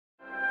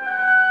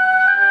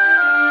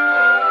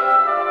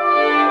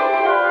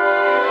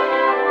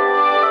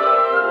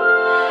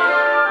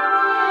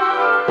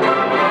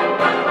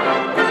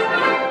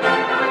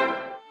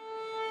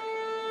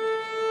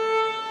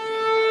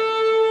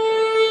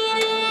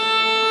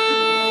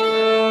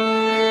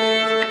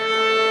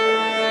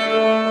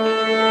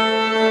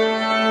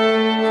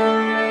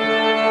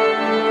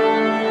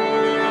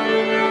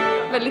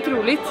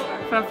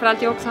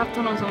framförallt jag har också haft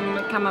honom som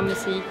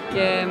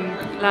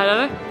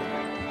kammarmusiklärare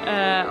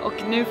och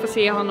nu får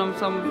se honom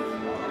som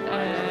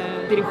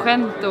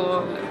dirigent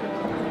och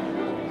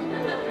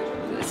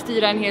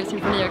styra en hel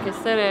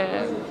symfoniorkester,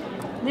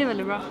 det är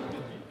väldigt bra.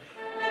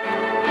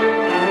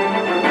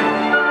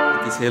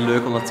 Het is heel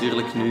leuk om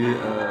natuurlijk nu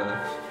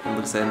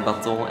onder zijn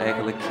baton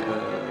eigenlijk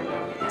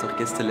het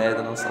orkest te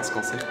leiden als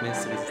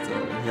concertmeester. Is het een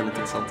heel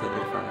interessante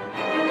ervaring.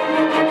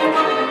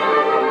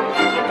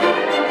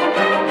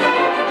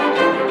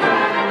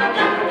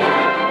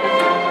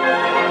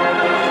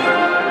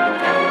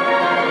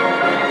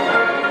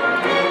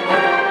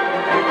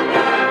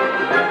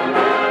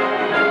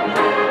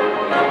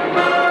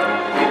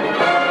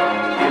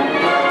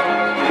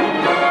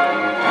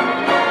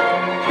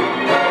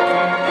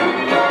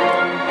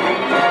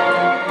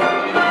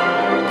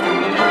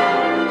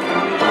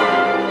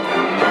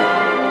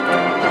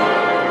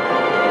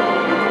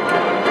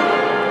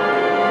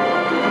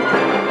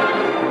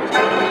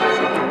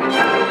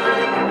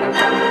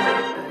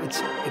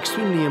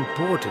 Extremely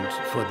important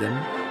for them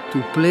to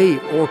play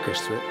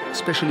orchestra,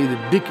 especially the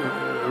big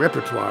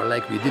repertoire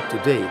like we did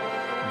today,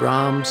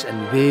 Brahms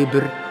and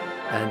Weber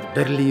and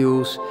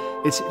Berlioz.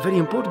 It's very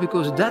important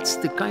because that's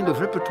the kind of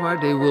repertoire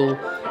they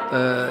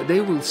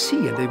will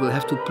see and they will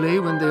have to play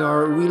when they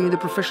are really in the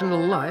professional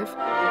life.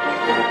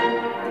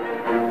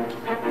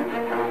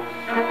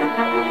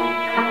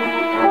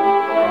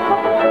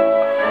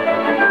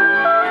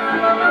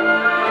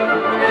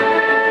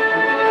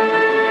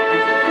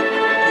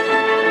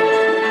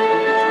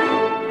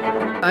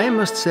 I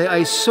must say,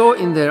 I saw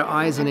in their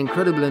eyes an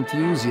incredible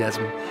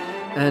enthusiasm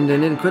and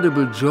an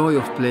incredible joy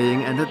of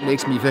playing, and that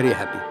makes me very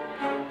happy.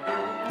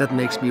 That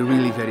makes me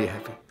really very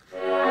happy.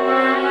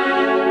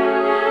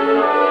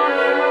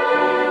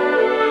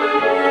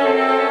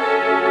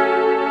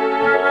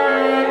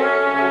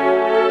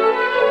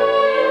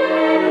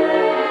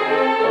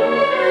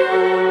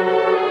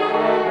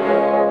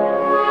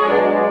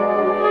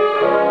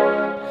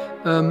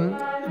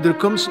 There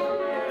comes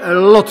a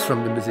lot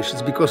from the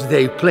musicians because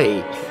they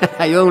play.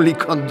 I only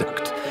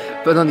conduct.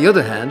 But on the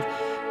other hand,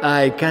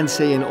 I can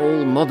say in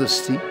all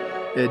modesty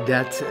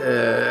that,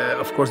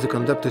 of course, the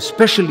conductor,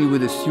 especially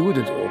with a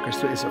student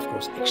orchestra, is of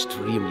course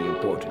extremely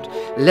important.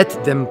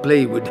 Let them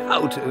play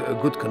without a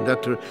good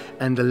conductor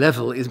and the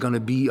level is going to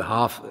be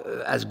half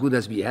as good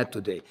as we had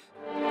today.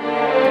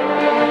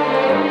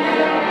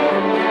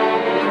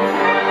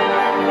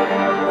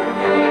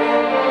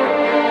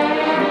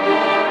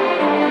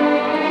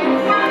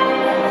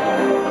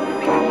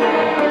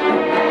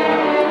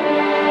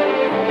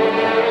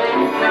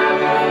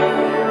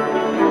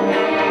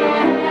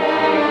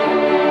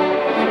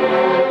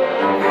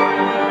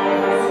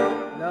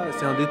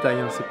 C'est un détail,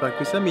 hein, c'est pas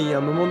que ça, mais il y a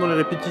un moment dans les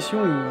répétitions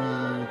où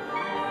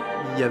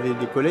il y avait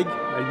des collègues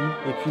à lui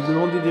et puis il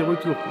demandait des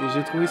retours. Et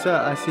j'ai trouvé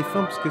ça assez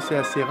fin parce que c'est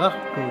assez rare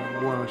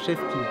qu'on voit un chef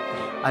qui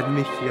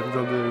admet qu'il a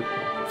besoin de...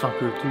 Enfin,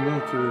 que tout le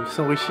monde peut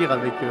s'enrichir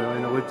avec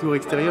un retour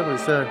extérieur. Et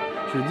ça,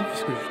 je le dis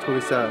puisque je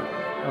trouvais ça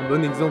un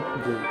bon exemple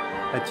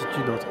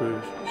d'attitude entre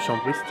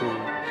chambriste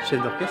et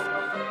chef d'orchestre.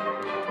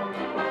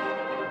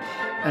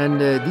 And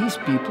these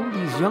people,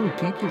 these young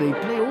people, they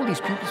play all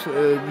these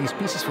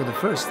pieces for the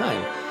first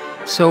time.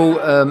 So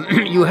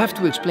you have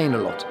to explain a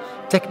lot.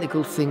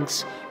 Technical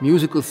things,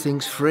 musical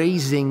things,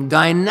 phrasing,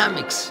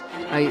 dynamics.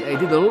 I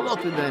did a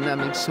lot with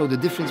dynamics, so the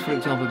difference, for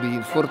example,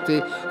 between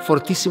forte,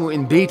 fortissimo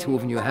in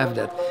Beethoven, you have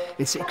that.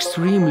 It's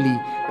extremely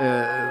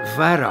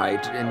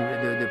varied, and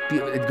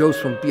it goes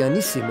from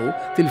pianissimo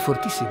till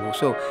fortissimo.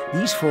 So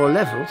these four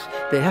levels,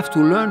 they have to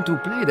learn to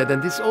play that,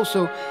 and there's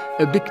also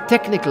a big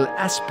technical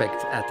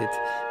aspect at it.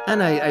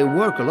 And I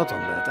work a lot on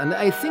that, and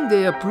I think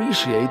they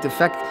appreciate the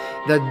fact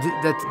that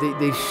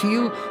they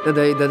feel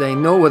that I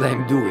know what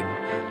I'm doing,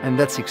 and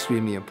that's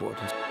extremely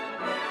important.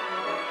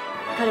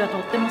 彼はと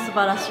っても素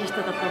晴らしい人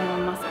だと思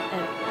います。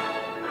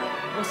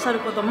おっしゃる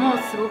ことも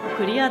すごく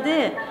クリア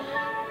で、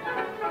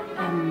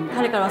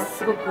彼からは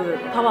すごく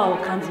パワーを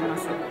感じま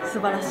す。素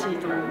晴らしい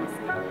と思います。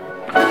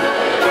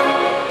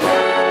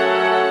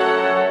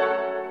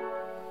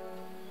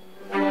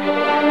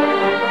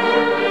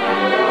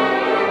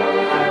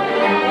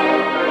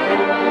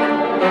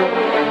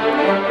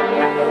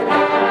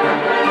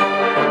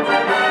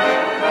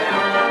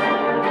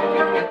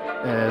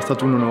È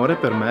stato un onore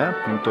per me,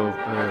 appunto,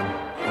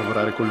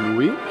 lavorare con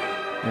lui.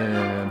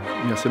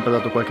 Mi ha sempre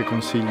dato qualche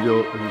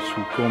consiglio su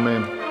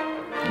come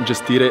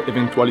gestire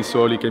eventuali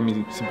soli che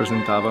mi si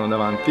presentavano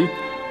davanti,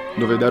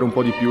 dove dare un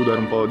po' di più, dare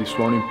un po' di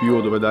suono in più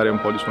o dove dare un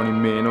po' di suono in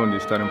meno, di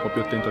stare un po'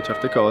 più attento a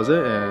certe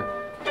cose.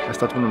 È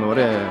stato un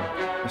onore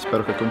e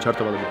spero che il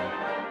concerto vada bene.